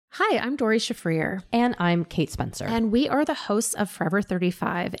Hi, I'm Dory Shafrir. And I'm Kate Spencer. And we are the hosts of Forever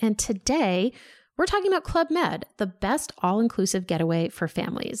 35. And today, we're talking about Club Med, the best all-inclusive getaway for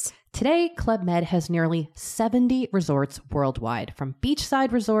families. Today, Club Med has nearly 70 resorts worldwide, from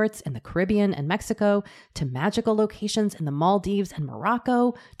beachside resorts in the Caribbean and Mexico, to magical locations in the Maldives and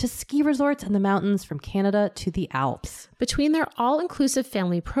Morocco, to ski resorts in the mountains from Canada to the Alps. Between their all-inclusive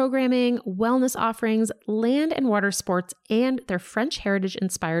family programming, wellness offerings, land and water sports, and their French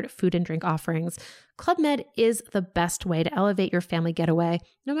heritage-inspired food and drink offerings, Club Med is the best way to elevate your family getaway,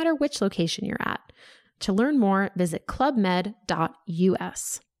 no matter which location you're at. To learn more, visit clubmed.us.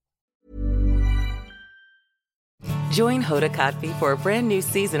 Join Hoda Kotb for a brand new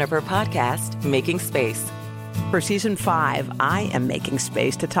season of her podcast, Making Space. For season 5, I am making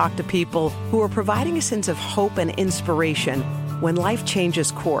space to talk to people who are providing a sense of hope and inspiration when life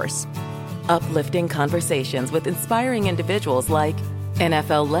changes course. Uplifting conversations with inspiring individuals like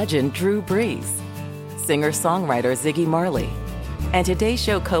NFL legend Drew Brees, singer-songwriter Ziggy Marley, and Today's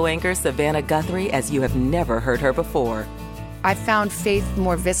Show co-anchor Savannah Guthrie as you have never heard her before. I found faith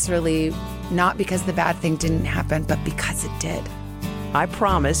more viscerally, not because the bad thing didn't happen, but because it did. I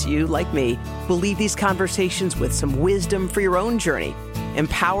promise you, like me, will leave these conversations with some wisdom for your own journey,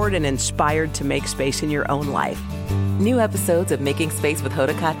 empowered and inspired to make space in your own life. New episodes of Making Space with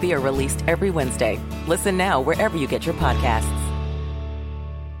Hoda Kotb are released every Wednesday. Listen now wherever you get your podcasts.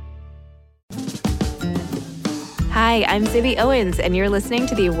 Hi, I'm Zibby Owens, and you're listening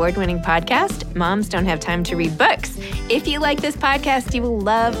to the award-winning podcast, Moms Don't Have Time to Read Books. If you like this podcast, you will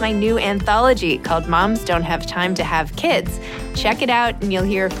love my new anthology called Moms Don't Have Time to Have Kids. Check it out, and you'll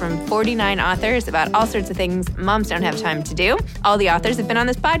hear from 49 authors about all sorts of things moms don't have time to do. All the authors have been on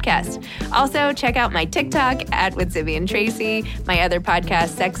this podcast. Also, check out my TikTok, @with Zibby and Tracy, my other podcast,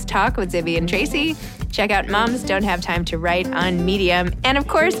 Sex Talk with Zibby and Tracy. Check out Moms Don't Have Time to Write on Medium. And of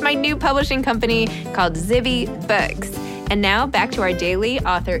course, my new publishing company called Zibby Books. And now back to our daily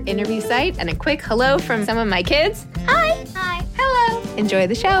author interview site and a quick hello from some of my kids. Hi. Hi. Hello. Enjoy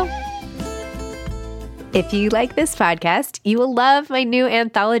the show. If you like this podcast, you will love my new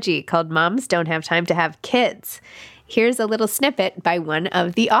anthology called Moms Don't Have Time to Have Kids. Here's a little snippet by one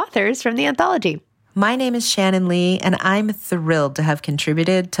of the authors from the anthology. My name is Shannon Lee, and I'm thrilled to have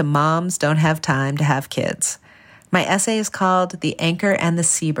contributed to Moms Don't Have Time to Have Kids. My essay is called The Anchor and the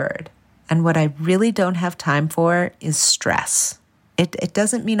Seabird, and what I really don't have time for is stress. It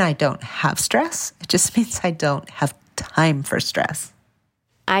doesn't mean I don't have stress. It just means I don't have time for stress.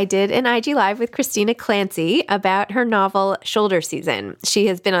 I did an IG Live with Christina Clancy about her novel Shoulder Season. She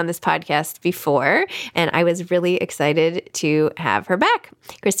has been on this podcast before, and I was really excited to have her back.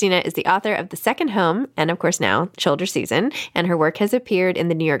 Christina is the author of The Second Home and, of course, now Shoulder Season, and her work has appeared in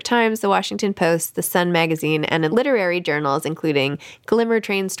the New York Times, the Washington Post, the Sun magazine, and in literary journals including Glimmer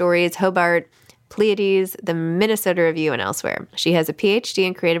Train Stories, Hobart, Pleiades, the Minnesota Review, and elsewhere. She has a PhD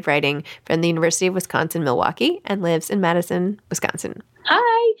in creative writing from the University of Wisconsin-Milwaukee and lives in Madison, Wisconsin.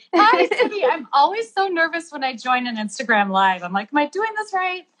 Hi. Hi, Cindy. I'm always so nervous when I join an Instagram Live. I'm like, am I doing this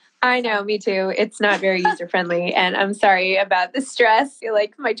right? I know, me too. It's not very user-friendly, and I'm sorry about the stress. I feel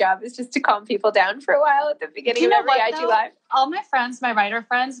like my job is just to calm people down for a while at the beginning of every IG Live. All my friends, my writer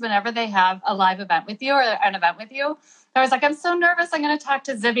friends, whenever they have a live event with you or an event with you, I was like, I'm so nervous. I'm going to talk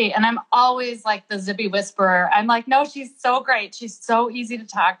to Zibby. And I'm always like the Zibby whisperer. I'm like, no, she's so great. She's so easy to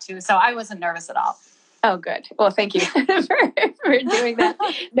talk to. So I wasn't nervous at all. Oh, good. Well, thank you for doing that.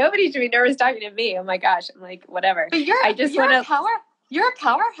 Nobody should be nervous talking to me. Oh my gosh. I'm like, whatever. But you're a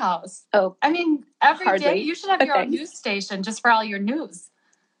powerhouse. Oh, I mean, every hardly. day you should have your own news station just for all your news.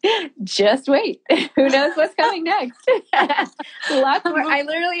 Just wait. Who knows what's coming next? Lots more. I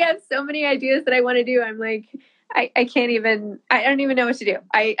literally have so many ideas that I want to do. I'm like, I can't even, I don't even know what to do.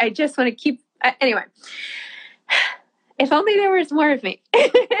 I just want to keep, anyway. If only there was more of me. No,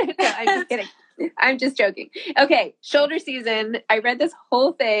 I'm just kidding. I'm just joking. Okay, Shoulder Season. I read this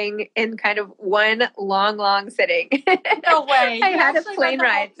whole thing in kind of one long sitting. No way. I had a plane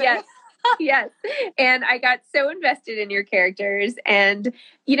ride. Yes. Yes. And I got so invested in your characters. And,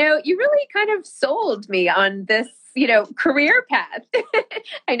 you really kind of sold me on this, career path.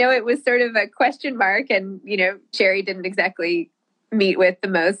 I know it was sort of a question mark and, Sherry didn't exactly meet with the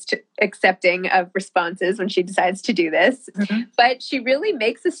most accepting of responses when she decides to do this, but she really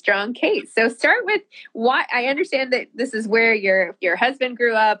makes a strong case. So start with why. I understand that this is where your husband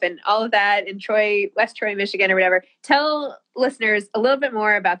grew up and all of that in West Troy, Michigan or whatever. Tell listeners a little bit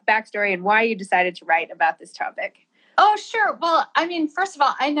more about the backstory and why you decided to write about this topic. Oh, sure. Well, I mean, first of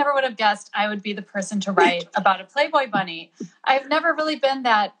all, I never would have guessed I would be the person to write about a Playboy bunny. I've never really been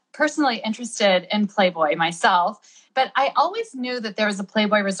that personally interested in Playboy myself, but I always knew that there was a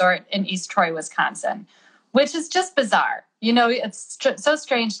Playboy resort in East Troy, Wisconsin, which is just bizarre. It's so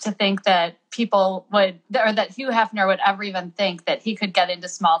strange to think that people would, or that Hugh Hefner would ever even think that he could get into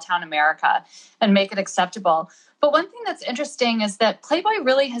small town America and make it acceptable. But one thing that's interesting is that Playboy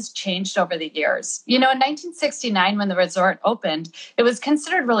really has changed over the years. In 1969, when the resort opened, it was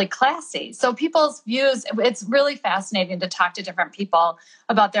considered really classy. So people's views, it's really fascinating to talk to different people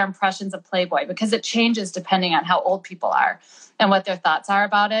about their impressions of Playboy because it changes depending on how old people are and what their thoughts are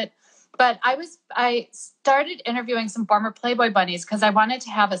about it. But I started interviewing some former Playboy bunnies because I wanted to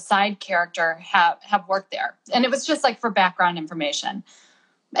have a side character have worked there. And it was just like for background information.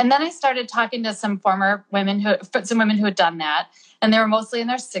 And then I started talking to some women who had done that, and they were mostly in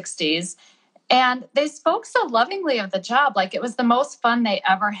their 60s. And they spoke so lovingly of the job, like it was the most fun they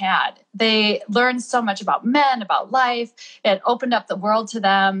ever had. They learned so much about men, about life. It opened up the world to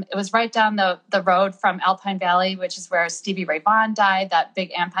them. It was right down the road from Alpine Valley, which is where Stevie Ray Vaughan died, that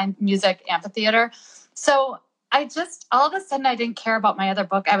big music amphitheater. So all of a sudden, I didn't care about my other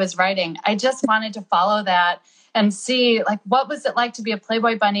book I was writing. I just wanted to follow that and see, like, what was it like to be a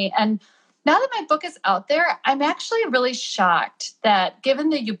Playboy bunny? And now that my book is out there, I'm actually really shocked that given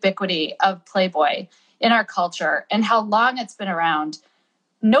the ubiquity of Playboy in our culture and how long it's been around,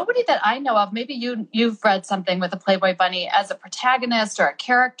 nobody that I know of, maybe you've read something with a Playboy bunny as a protagonist or a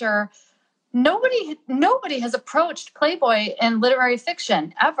character, nobody has approached Playboy in literary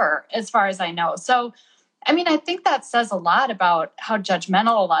fiction ever, as far as I know. So I mean, I think that says a lot about how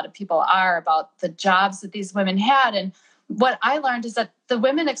judgmental a lot of people are about the jobs that these women had. And what I learned is that the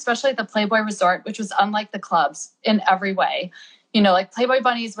women, especially at the Playboy Resort, which was unlike the clubs in every way, like Playboy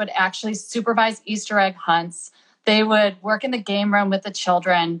bunnies would actually supervise Easter egg hunts. They would work in the game room with the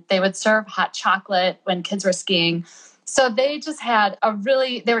children. They would serve hot chocolate when kids were skiing. So they just had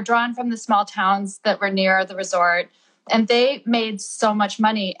they were drawn from the small towns that were near the resort. And they made so much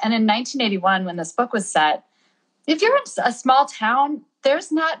money. And in 1981, when this book was set, if you're in a small town,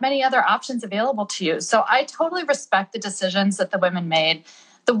 there's not many other options available to you. So I totally respect the decisions that the women made.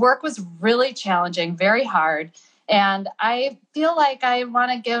 The work was really challenging, very hard. And I feel like I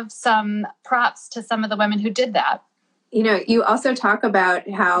want to give some props to some of the women who did that. You also talk about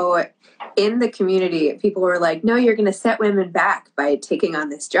how in the community, people were like, no, you're going to set women back by taking on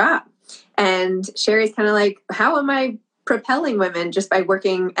this job. And Sherry's kind of like, how am I propelling women just by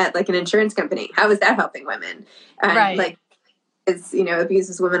working at like an insurance company? How is that helping women? And right. Like,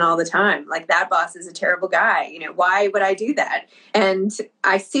 abuses women all the time. Like, that boss is a terrible guy. Why would I do that? And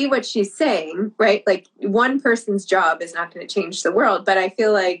I see what she's saying, right? Like, one person's job is not going to change the world. But I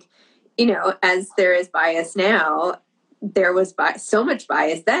feel like, as there is bias now, there was so much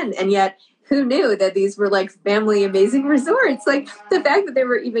bias then. And yet, who knew that these were like family amazing resorts? Like, the fact that there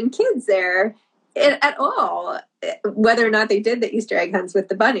were even kids there at all, whether or not they did the Easter egg hunts with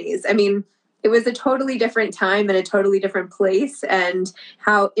the bunnies. I mean, it was a totally different time and a totally different place. And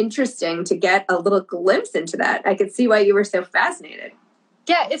how interesting to get a little glimpse into that. I could see why you were so fascinated.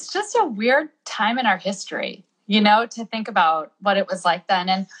 Yeah, it's just a weird time in our history, to think about what it was like then.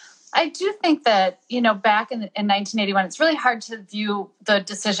 And I do think that, back in 1981, it's really hard to view the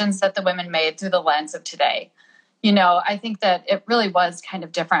decisions that the women made through the lens of today. I think that it really was kind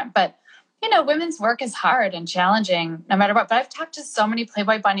of different. But, women's work is hard and challenging no matter what. But I've talked to so many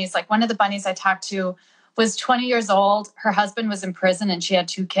Playboy bunnies. Like, one of the bunnies I talked to was 20 years old. Her husband was in prison and she had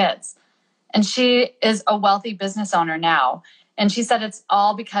 2 kids. And she is a wealthy business owner now. And she said it's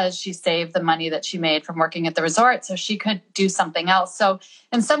all because she saved the money that she made from working at the resort so she could do something else. So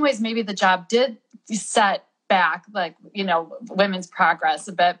in some ways, maybe the job did set back, like, women's progress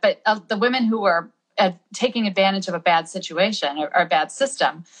a bit. But the women who were taking advantage of a bad situation or a bad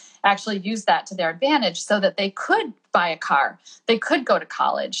system actually used that to their advantage so that they could buy a car, they could go to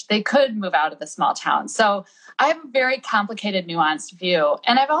college, they could move out of the small town. So I have a very complicated, nuanced view.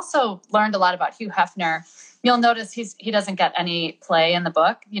 And I've also learned a lot about Hugh Hefner. You'll notice he doesn't get any play in the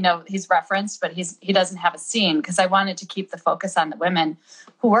book. He's referenced, but he doesn't have a scene because I wanted to keep the focus on the women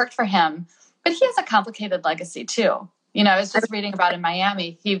who worked for him. But he has a complicated legacy too. I was just reading about in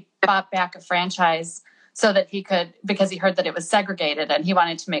Miami, he bought back a franchise so that he could, because he heard that it was segregated and he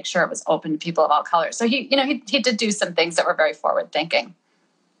wanted to make sure it was open to people of all colors. So he did do some things that were very forward thinking.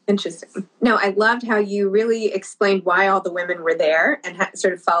 Interesting. No, I loved how you really explained why all the women were there and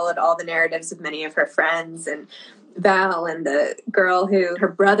sort of followed all the narratives of many of her friends. And Val and the girl who her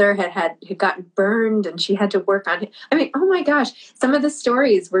brother had gotten burned and she had to work on it. I mean, oh my gosh, some of the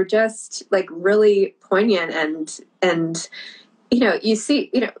stories were just like really poignant and you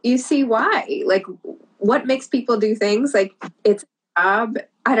see why, like what makes people do things, like it's a job.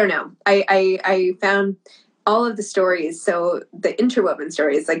 I don't know. I found all of the stories, so the interwoven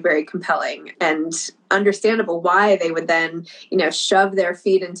stories, like very compelling and understandable why they would then, shove their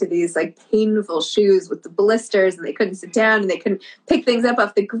feet into these like painful shoes with the blisters, and they couldn't sit down and they couldn't pick things up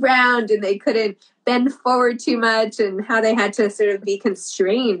off the ground and they couldn't bend forward too much, and how they had to sort of be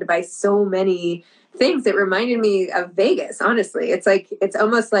constrained by so many things. It reminded me of Vegas, honestly. It's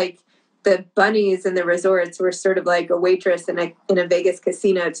almost like the bunnies in the resorts were sort of like a waitress in a Vegas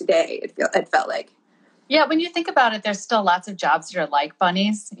casino today. It felt like. Yeah, when you think about it, there's still lots of jobs that are like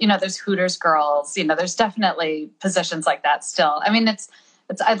bunnies. There's Hooters girls. There's definitely positions like that still. I mean, it's.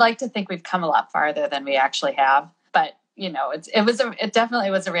 I'd like to think we've come a lot farther than we actually have, but it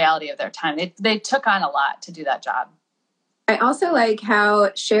definitely was a reality of their time. They took on a lot to do that job. I also like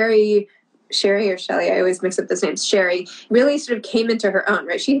how Sherry or Shelley, I always mix up those names, Sherry, really sort of came into her own,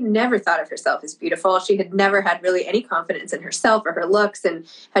 right? She had never thought of herself as beautiful. She had never had really any confidence in herself or her looks, and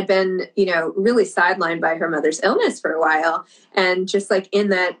had been, really sidelined by her mother's illness for a while. And just like in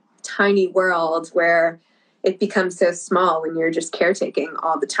that tiny world where it becomes so small when you're just caretaking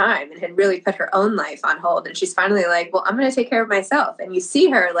all the time, and had really put her own life on hold. And she's finally like, well, I'm going to take care of myself. And you see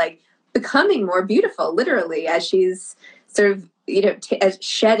her like becoming more beautiful, literally, as she's sort of, as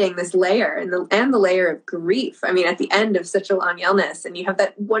shedding this layer and the layer of grief. I mean, at the end of such a long illness, and you have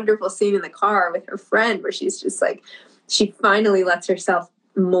that wonderful scene in the car with her friend where she's just like, she finally lets herself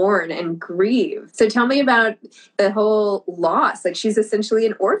mourn and grieve. So tell me about the whole loss. Like, she's essentially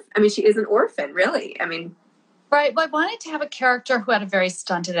an orphan. I mean, she is an orphan, really. I mean, right. Well, I wanted to have a character who had a very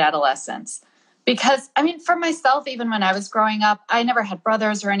stunted adolescence. Because, I mean, for myself, even when I was growing up, I never had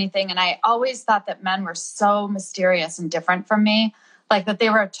brothers or anything. And I always thought that men were so mysterious and different from me, like that they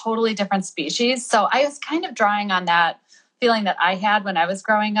were a totally different species. So I was kind of drawing on that feeling that I had when I was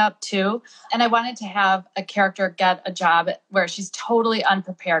growing up, too. And I wanted to have a character get a job where she's totally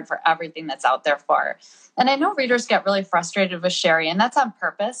unprepared for everything that's out there for her. And I know readers get really frustrated with Sherry, and that's on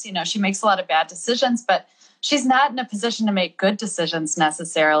purpose. She makes a lot of bad decisions, but she's not in a position to make good decisions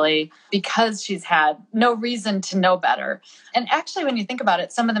necessarily because she's had no reason to know better. And actually, when you think about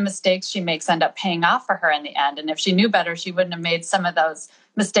it, some of the mistakes she makes end up paying off for her in the end. And if she knew better, she wouldn't have made some of those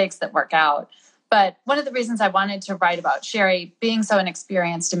mistakes that work out. But one of the reasons I wanted to write about Sherry being so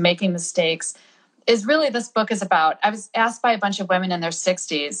inexperienced and making mistakes is really this book is about. I was asked by a bunch of women in their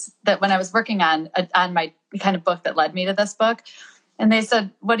 60s that when I was working on my kind of book that led me to this book, and they said,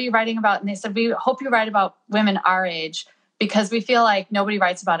 what are you writing about? And they said, we hope you write about women our age because we feel like nobody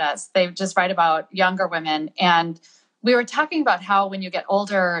writes about us. They just write about younger women. And we were talking about how when you get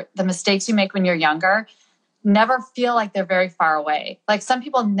older, the mistakes you make when you're younger never feel like they're very far away. Like some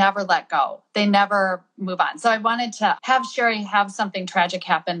people never let go. They never move on. So I wanted to have Sherry have something tragic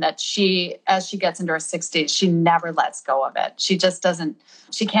happen that she, as she gets into her 60s, she never lets go of it. She just doesn't,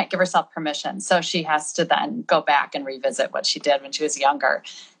 she can't give herself permission. So she has to then go back and revisit what she did when she was younger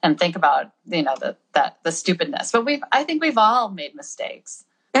and think about, the stupidness. But I think we've all made mistakes.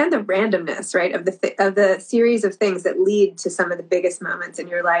 And the randomness, right, of the series of things that lead to some of the biggest moments in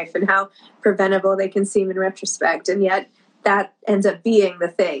your life, and how preventable they can seem in retrospect. And yet that ends up being the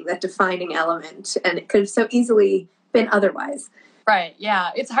thing, that defining element. And it could have so easily been otherwise. Right.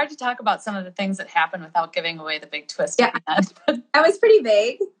 Yeah. It's hard to talk about some of the things that happen without giving away the big twist. Yeah. That was pretty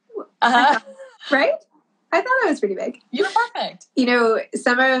vague. Right? I thought that was pretty big. You were perfect.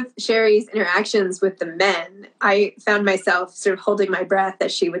 Some of Sherry's interactions with the men, I found myself sort of holding my breath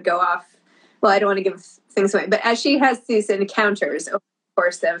as she would go off. Well, I don't want to give things away, but as she has these encounters over the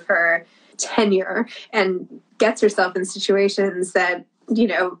course of her tenure and gets herself in situations that,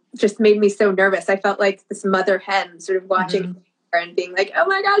 just made me so nervous. I felt like this mother hen sort of watching her and being like, oh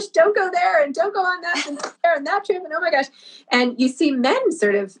my gosh, don't go there and don't go on that and there and that trip and oh my gosh. And you see men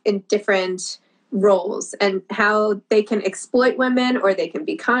sort of in different roles and how they can exploit women, or they can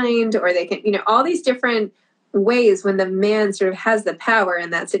be kind, or they can, all these different ways when the man sort of has the power in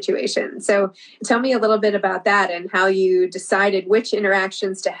that situation. So tell me a little bit about that and how you decided which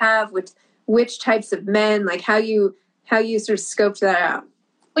interactions to have with which types of men, like how you sort of scoped that out.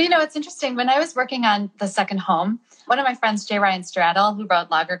 Well, it's interesting. When I was working on The Second Home, one of my friends, J. Ryan Straddle, who wrote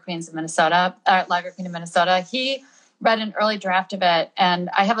Lager Queen in Minnesota, he read an early draft of it, and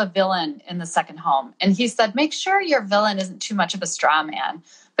I have a villain in the second home. And he said, make sure your villain isn't too much of a straw man,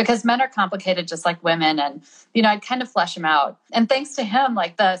 because men are complicated just like women. And, I'd kind of flesh him out. And thanks to him,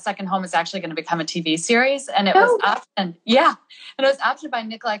 like, the second home is actually going to become a TV series. And it was optioned. Yeah. And it was optioned by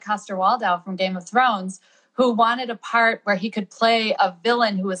Nikolai Coster-Waldau from Game of Thrones, who wanted a part where he could play a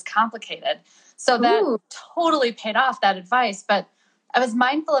villain who was complicated. So that totally paid off, that advice. But I was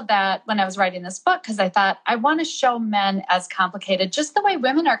mindful of that when I was writing this book, because I thought I want to show men as complicated, just the way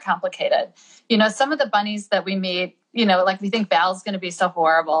women are complicated. Some of the bunnies that we meet, like we think Val's going to be so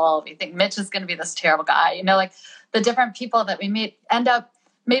horrible. We think Mitch is going to be this terrible guy. Like the different people that we meet end up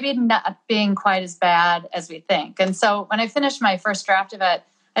maybe not being quite as bad as we think. And so when I finished my first draft of it,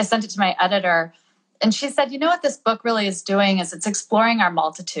 I sent it to my editor, and she said, what this book really is doing is it's exploring our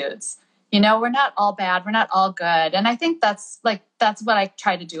multitudes. We're not all bad. We're not all good. And I think that's what I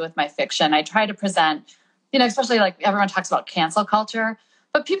try to do with my fiction. I try to present, especially like everyone talks about cancel culture,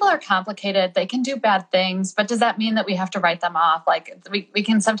 but people are complicated. They can do bad things. But does that mean that we have to write them off? Like we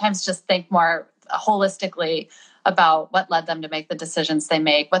can sometimes just think more holistically about what led them to make the decisions they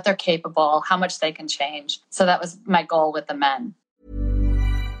make, what they're capable, how much they can change. So that was my goal with the men.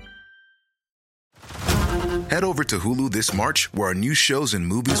 Head over to Hulu this March, where our new shows and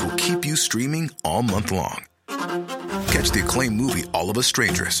movies will keep you streaming all month long. Catch the acclaimed movie All of Us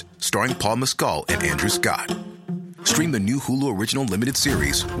Strangers, starring Paul Mescal and Andrew Scott. Stream the new Hulu original limited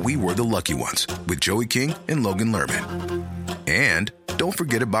series We Were the Lucky Ones with Joey King and Logan Lerman. And don't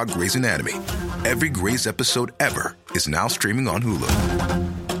forget about Grey's Anatomy. Every Grey's episode ever is now streaming on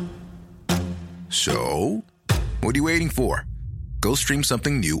Hulu. So, what are you waiting for? Go stream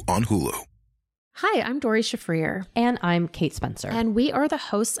something new on Hulu. Hi, I'm Dori Shafrir. And I'm Kate Spencer. And we are the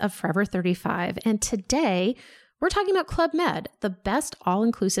hosts of Forever 35. And today, we're talking about Club Med, the best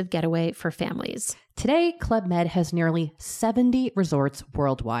all-inclusive getaway for families. Today, Club Med has nearly 70 resorts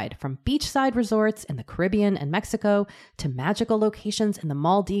worldwide, from beachside resorts in the Caribbean and Mexico to magical locations in the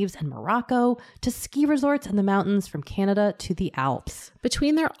Maldives and Morocco to ski resorts in the mountains from Canada to the Alps.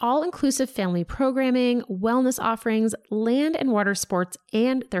 Between their all-inclusive family programming, wellness offerings, land and water sports,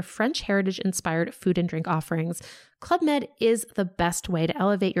 and their French heritage-inspired food and drink offerings, Club Med is the best way to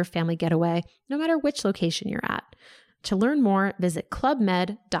elevate your family getaway, no matter which location you're at. To learn more, visit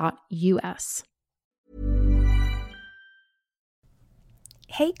clubmed.us.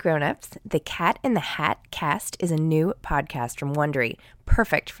 Hey grown-ups, the Cat in the Hat cast is a new podcast from Wondery,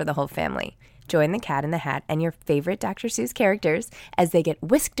 perfect for the whole family. Join the Cat in the Hat and your favorite Dr. Seuss characters as they get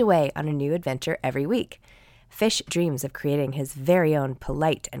whisked away on a new adventure every week. Fish dreams of creating his very own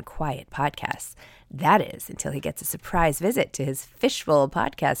polite and quiet podcasts. That is, until he gets a surprise visit to his Fishbowl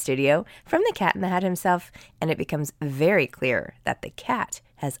podcast studio from the Cat in the Hat himself, and it becomes very clear that the cat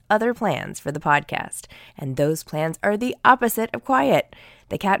has other plans for the podcast, and those plans are the opposite of quiet.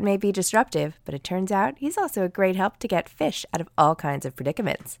 The cat may be disruptive, but it turns out he's also a great help to get fish out of all kinds of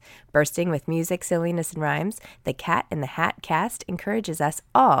predicaments. Bursting with music, silliness, and rhymes, the Cat in the Hat cast encourages us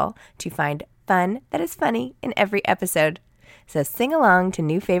all to find fun that is funny in every episode. So sing along to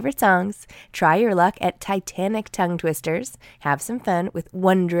new favorite songs, try your luck at Titanic tongue twisters, have some fun with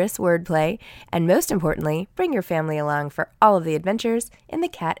wondrous wordplay, and most importantly, bring your family along for all of the adventures in the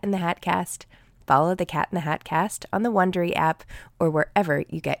Cat in the Hat cast. Follow the Cat in the Hat cast on the Wondery app or wherever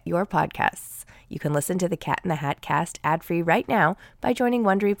you get your podcasts. You can listen to the Cat in the Hat cast ad-free right now by joining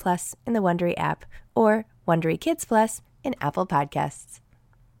Wondery Plus in the Wondery app or Wondery Kids Plus in Apple Podcasts.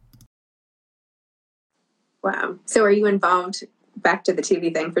 Wow. So are you involved, back to the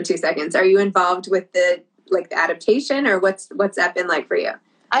TV thing for 2 seconds, are you involved with the adaptation, or what's that been like for you?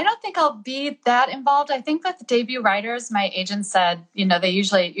 I don't think I'll be that involved. I think with the debut writers, my agent said, they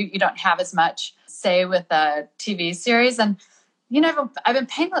usually, you don't have as much say with a TV series. And, I've been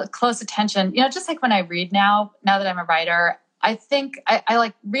paying close attention, just like when I read now that I'm a writer, I think I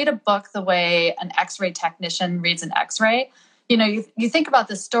like read a book the way an X-ray technician reads an X-ray. You think about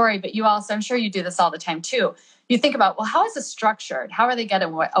the story, but you also, I'm sure you do this all the time too. You think about, well, how is it structured? How are they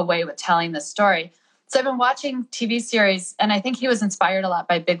getting away with telling this story? So I've been watching TV series, and I think he was inspired a lot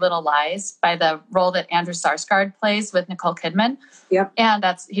by Big Little Lies, by the role that Andrew Sarsgaard plays with Nicole Kidman. Yep. And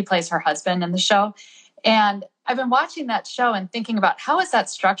he plays her husband in the show. And I've been watching that show and thinking about how is that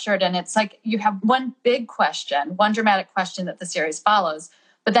structured? And it's like you have one big question, one dramatic question that the series follows,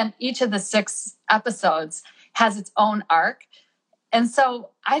 but then each of the 6 episodes has its own arc. And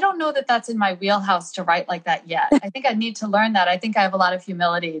so I don't know that that's in my wheelhouse to write like that yet. I think I need to learn that. I think I have a lot of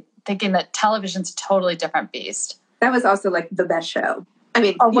humility thinking that television's a totally different beast. That was also the best show. I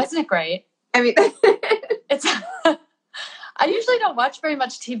mean, wasn't it great? I mean, it's. I usually don't watch very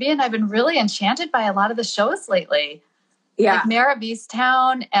much TV, and I've been really enchanted by a lot of the shows lately. Yeah. Like Mayor of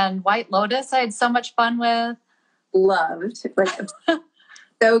Easttown and White Lotus, I had so much fun with. Loved. Like,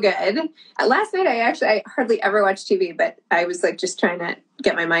 so good. Last night, I hardly ever watch TV, but I was like just trying to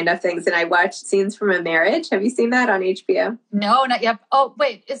get my mind off things. And I watched Scenes from a Marriage. Have you seen that on HBO? No, not yet. Oh,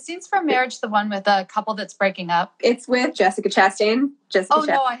 wait. Is Scenes from Marriage the one with a couple that's breaking up? It's with Jessica Chastain.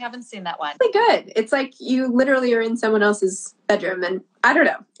 No, I haven't seen that one. Really good. It's like you literally are in someone else's bedroom. And I don't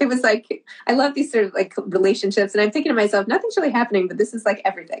know. It was like, I love these sort of like relationships. And I'm thinking to myself, nothing's really happening, but this is like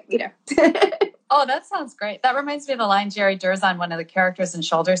everything, you know? Oh, that sounds great. That reminds me of the line Jerry Durzon, one of the characters in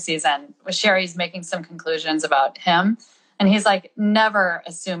Shoulder Season, where Sherry's making some conclusions about him. And he's like, never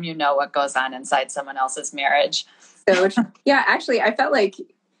assume you know what goes on inside someone else's marriage. So, yeah, actually, I felt like,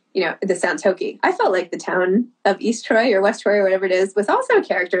 you know, this sounds hokey. I felt like the town of East Troy or West Troy or whatever it is was also a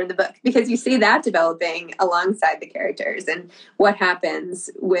character in the book, because you see that developing alongside the characters and what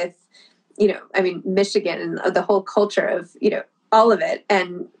happens with, you know, I mean, Michigan and the whole culture of, you know, all of it.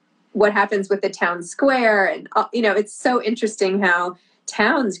 And what happens with the town square. And, you know, it's so interesting how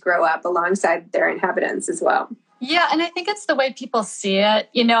towns grow up alongside their inhabitants as well. Yeah, and I think it's the way people see it.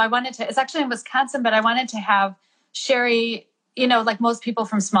 You know, it's actually in Wisconsin, but I wanted to have Sherry, you know, like most people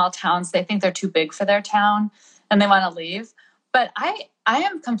from small towns, they think they're too big for their town and they want to leave. But I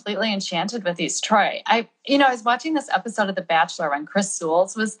am completely enchanted with East Troy. I was watching this episode of The Bachelor when Chris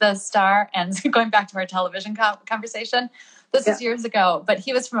Sewells was the star, and going back to our television conversation, this was years ago, but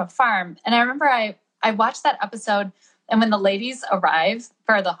he was from a farm. And I remember I watched that episode, and when the ladies arrive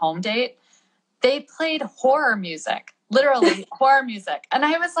for the home date, they played horror music, literally horror music. And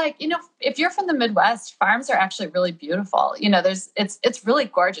I was like, you know, if you're from the Midwest, farms are actually really beautiful. You know, it's really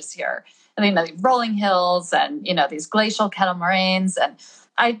gorgeous here. And you know, the rolling hills and, you know, these glacial kettle moraines. And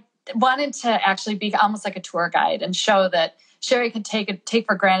I wanted to actually be almost like a tour guide and show that Sherry could take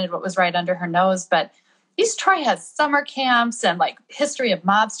for granted what was right under her nose. But East Troy has summer camps and like history of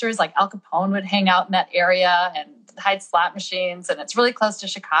mobsters, like Al Capone would hang out in that area and hide slot machines, and it's really close to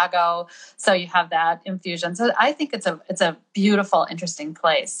Chicago, so you have that infusion. So I think it's a beautiful, interesting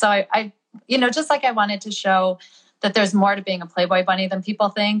place. So I you know, just like I wanted to show that there's more to being a Playboy bunny than people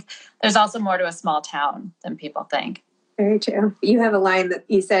think, there's also more to a small town than people think. Very true. You have a line that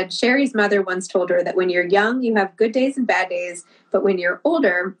you said, Sherry's mother once told her that when you're young, you have good days and bad days, but when you're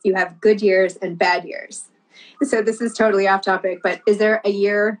older, you have good years and bad years. So this is totally off topic, but is there a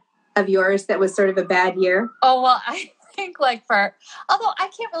year of yours that was sort of a bad year? Oh, well, I think although I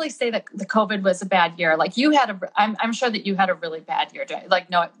can't really say that the COVID was a bad year. Like I'm sure that you had a really bad year, like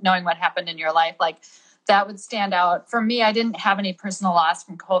knowing what happened in your life, like that would stand out. For me, I didn't have any personal loss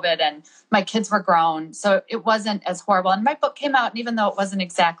from COVID and my kids were grown, so it wasn't as horrible. And my book came out, and even though it wasn't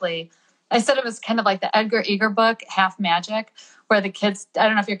exactly, I said it was kind of like the Edgar Eger book, Half Magic, where the kids, I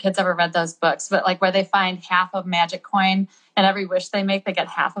don't know if your kids ever read those books, but like where they find half of magic coin and every wish they make, they get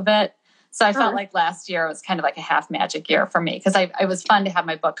half of it. So I felt like last year was kind of like a half magic year for me, because it was fun to have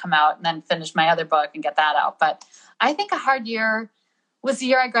my book come out and then finish my other book and get that out. But I think a hard year was the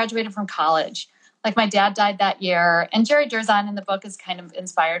year I graduated from college. Like my dad died that year, and Jerry Durzon in the book is kind of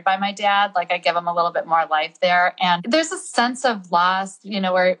inspired by my dad. Like I give him a little bit more life there. And there's a sense of loss, you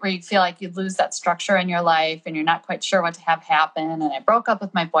know, where you feel like you lose that structure in your life and you're not quite sure what to have happen. And I broke up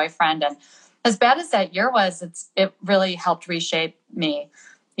with my boyfriend, and as bad as that year was, it really helped reshape me.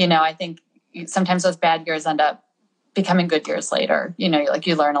 You know, I think sometimes those bad years end up becoming good years later. You know, like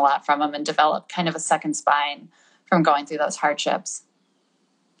you learn a lot from them and develop kind of a second spine from going through those hardships.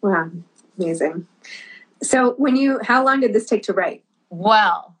 Wow. Amazing. So how long did this take to write?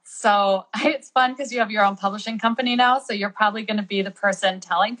 Well, so it's fun because you have your own publishing company now. So you're probably going to be the person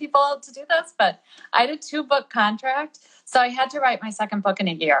telling people to do this, but I had a 2-book contract. So I had to write my second book in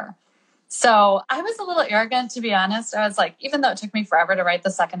a year. So I was a little arrogant, to be honest. I was like, even though it took me forever to write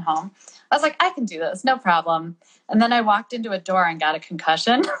the second home, I was like, I can do this, no problem. And then I walked into a door and got a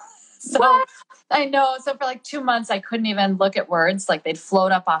concussion. What? I know. So for like 2 months, I couldn't even look at words. Like they'd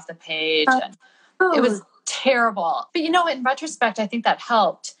float up off the page. And it was terrible. But you know, in retrospect, I think that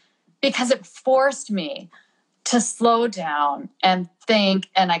helped because it forced me to slow down and think.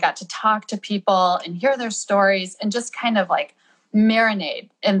 And I got to talk to people and hear their stories and just kind of like marinate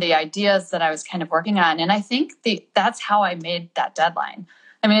in the ideas that I was kind of working on. And I think that's how I made that deadline.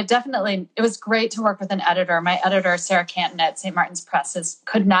 I mean, it was great to work with an editor. My editor, Sarah Canton at St. Martin's Press,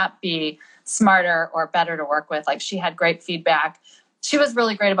 could not be smarter or better to work with. Like she had great feedback. She was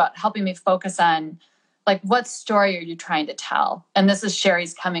really great about helping me focus on like, what story are you trying to tell? And this is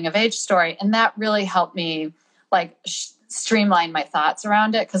Sherry's coming of age story. And that really helped me like streamline my thoughts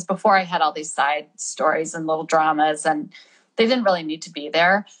around it. Because before I had all these side stories and little dramas, and they didn't really need to be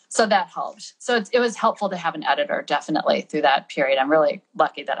there. So that helped. So it was helpful to have an editor, definitely, through that period. I'm really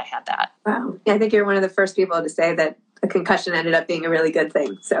lucky that I had that. Wow. I think you're one of the first people to say that a concussion ended up being a really good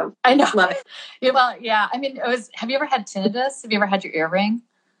thing. So I know. Love it. Yeah, well, yeah. I mean, have you ever had tinnitus? Have you ever had your ear ring?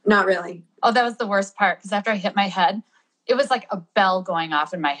 Not really. Oh, that was the worst part, because after I hit my head, it was like a bell going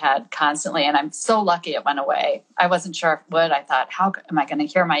off in my head constantly. And I'm so lucky it went away. I wasn't sure if it would. I thought, how am I going to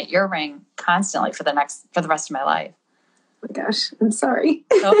hear my ear ring constantly for the rest of my life? Oh my gosh, I'm sorry.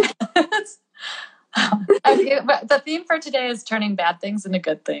 So, the theme for today is turning bad things into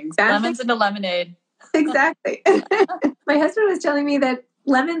good things. Lemons into lemonade. Exactly. My husband was telling me that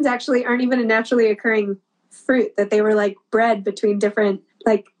lemons actually aren't even a naturally occurring fruit, that they were like bred between different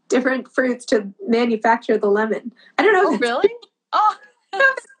fruits to manufacture the lemon. I don't know. Oh, really? Oh,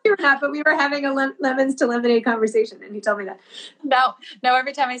 or not, but we were having a lemons to lemonade conversation, and he told me that. Now,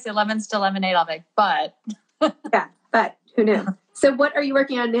 every time I say lemons to lemonade, I'll be like, but. Yeah, but who knew? So what are you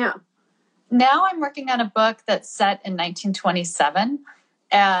working on now? Now I'm working on a book that's set in 1927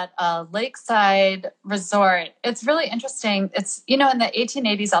 at a lakeside resort. It's really interesting. It's, in the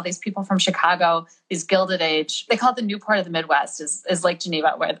 1880s, all these people from Chicago, these Gilded Age, they call it the Newport of the Midwest, is Lake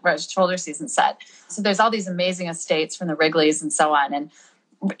Geneva, where shoulder season's set. So there's all these amazing estates from the Wrigleys and so on. And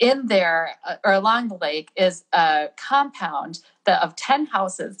in there, or along the lake, is a compound of 10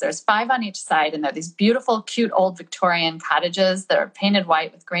 houses. There's 5 on each side, and they're these beautiful, cute old Victorian cottages that are painted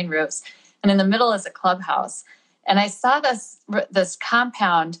white with green roofs. And in the middle is a clubhouse. And I saw this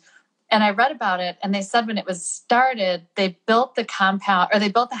compound, and I read about it, and they said when it was started, they built the compound, or they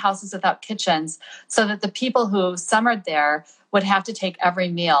built the houses without kitchens, so that the people who summered there would have to take every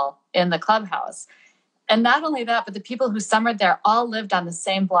meal in the clubhouse. And not only that, but the people who summered there all lived on the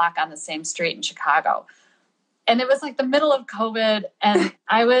same block on the same street in Chicago. And it was like the middle of COVID, and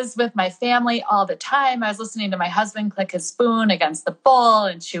I was with my family all the time. I was listening to my husband click his spoon against the bowl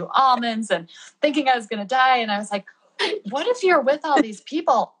and chew almonds and thinking I was going to die. And I was like, what if you're with all these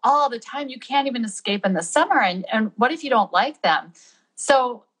people all the time? You can't even escape in the summer. And what if you don't like them?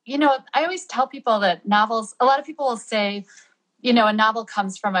 So, I always tell people that novels, a lot of people will say, a novel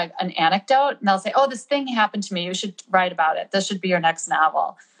comes from an anecdote, and they'll say, oh, this thing happened to me. You should write about it. This should be your next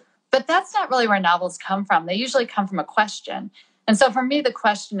novel. But that's not really where novels come from. They usually come from a question. And so for me, the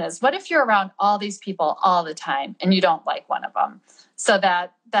question is, what if you're around all these people all the time and you don't like one of them? So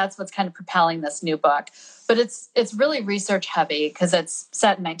that's what's kind of propelling this new book. But it's really research heavy because it's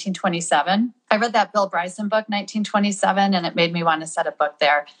set in 1927. I read that Bill Bryson book, 1927, and it made me want to set a book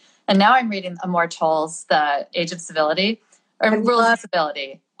there. And now I'm reading Amor Towles, The Age of Civility, or Rules of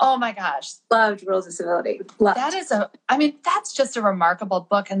Civility. Oh my gosh. Loved Rules of Civility. Loved. That's just a remarkable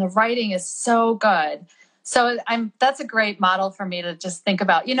book, and the writing is so good. So that's a great model for me to just think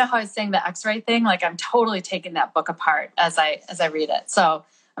about. You know how I was saying the X-ray thing? Like I'm totally taking that book apart as I read it. So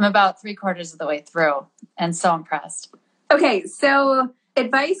I'm about 3/4 of the way through and so impressed. Okay. So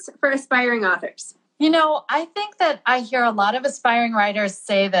advice for aspiring authors. I think that I hear a lot of aspiring writers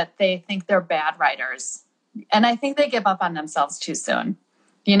say that they think they're bad writers. And I think they give up on themselves too soon.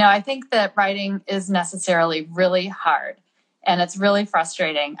 I think that writing is necessarily really hard, and it's really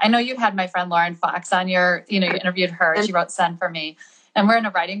frustrating. I know you had my friend Lauren Fox on you interviewed her. She wrote Send for Me, and we're in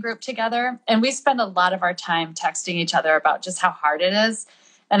a writing group together, and we spend a lot of our time texting each other about just how hard it is.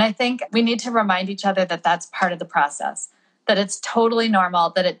 And I think we need to remind each other that that's part of the process, that it's totally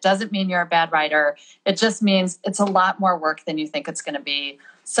normal, that it doesn't mean you're a bad writer. It just means it's a lot more work than you think it's going to be.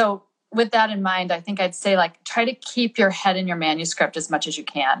 So with that in mind, I think I'd say try to keep your head in your manuscript as much as you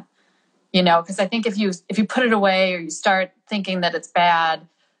can, because I think if you put it away or you start thinking that it's bad,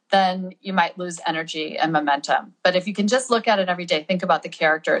 then you might lose energy and momentum. But if you can just look at it every day, think about the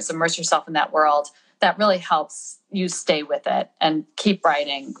characters, immerse yourself in that world, that really helps you stay with it and keep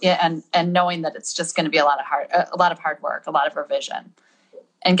writing and knowing that it's just going to be a lot of hard work, a lot of revision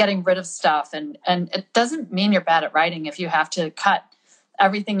and getting rid of stuff. And it doesn't mean you're bad at writing if you have to cut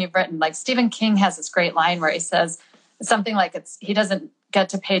everything you've written. Like Stephen King has this great line where he says something like he doesn't get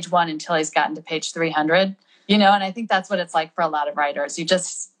to page 1 until he's gotten to page 300, and I think that's what it's like for a lot of writers. You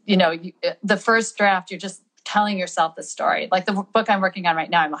just, the first draft, you're just telling yourself the story. Like the book I'm working on right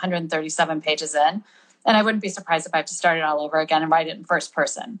now, I'm 137 pages in, and I wouldn't be surprised if I have to start it all over again and write it in first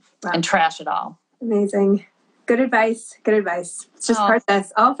person and trash it all. Amazing. Good advice. Good advice. It's just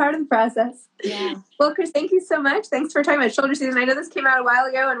all part of the process. Yeah. Well, Chris, thank you so much. Thanks for talking about shoulder season. I know this came out a while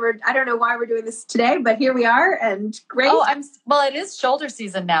ago, and I don't know why we're doing this today, but here we are, and great. Oh, it is shoulder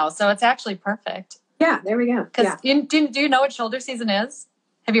season now, so it's actually perfect. Yeah, there we go. Because do you know what shoulder season is?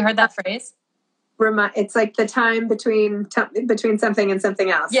 Have you heard that phrase? It's like the time between something and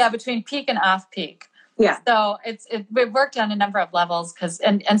something else. Yeah, between peak and off peak. Yeah. So we've worked on a number of levels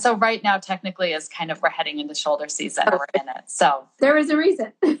and so right now technically is kind of, we're heading into shoulder season. We're in it. So there was a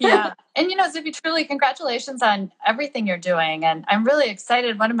reason. Yeah. And Zippy, truly congratulations on everything you're doing. And I'm really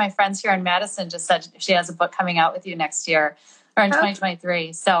excited. One of my friends here in Madison just said she has a book coming out with you next year or in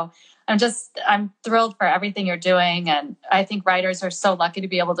 2023. So I'm thrilled for everything you're doing. And I think writers are so lucky to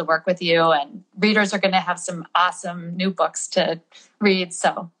be able to work with you, and readers are going to have some awesome new books to read.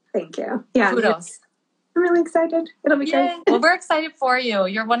 So thank you. Yeah. Kudos. I'm really excited. It'll be great. Well, we're excited for you.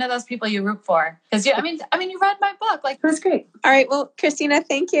 You're one of those people you root for. Because you read my book. It was great. All right. Well, Christina,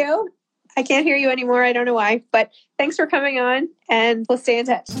 thank you. I can't hear you anymore. I don't know why, but thanks for coming on, and we'll stay in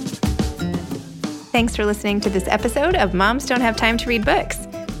touch. Thanks for listening to this episode of Moms Don't Have Time to Read Books.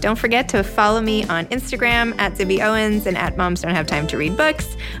 Don't forget to follow me on Instagram at Zibby Owens and at Moms Don't Have Time to Read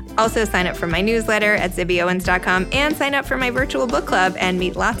Books. Also sign up for my newsletter at zibbyowens.com and sign up for my virtual book club and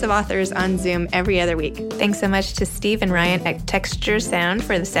meet lots of authors on Zoom every other week. Thanks so much to Steve and Ryan at Texture Sound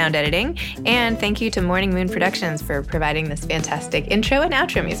for the sound editing. And thank you to Morning Moon Productions for providing this fantastic intro and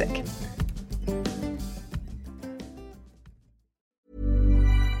outro music.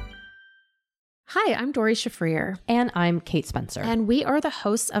 Hi, I'm Dori Shafrir. And I'm Kate Spencer. And we are the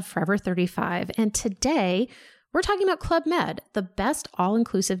hosts of Forever 35. And today we're talking about Club Med, the best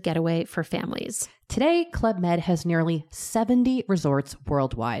all-inclusive getaway for families. Today, Club Med has nearly 70 resorts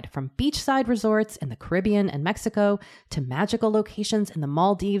worldwide, from beachside resorts in the Caribbean and Mexico to magical locations in the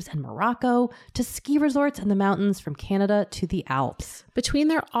Maldives and Morocco to ski resorts in the mountains from Canada to the Alps. Between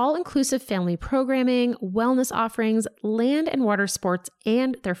their all-inclusive family programming, wellness offerings, land and water sports,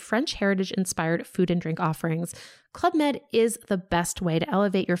 and their French heritage-inspired food and drink offerings, Club Med is the best way to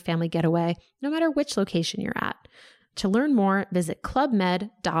elevate your family getaway, no matter which location you're at. To learn more, visit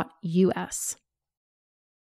clubmed.us.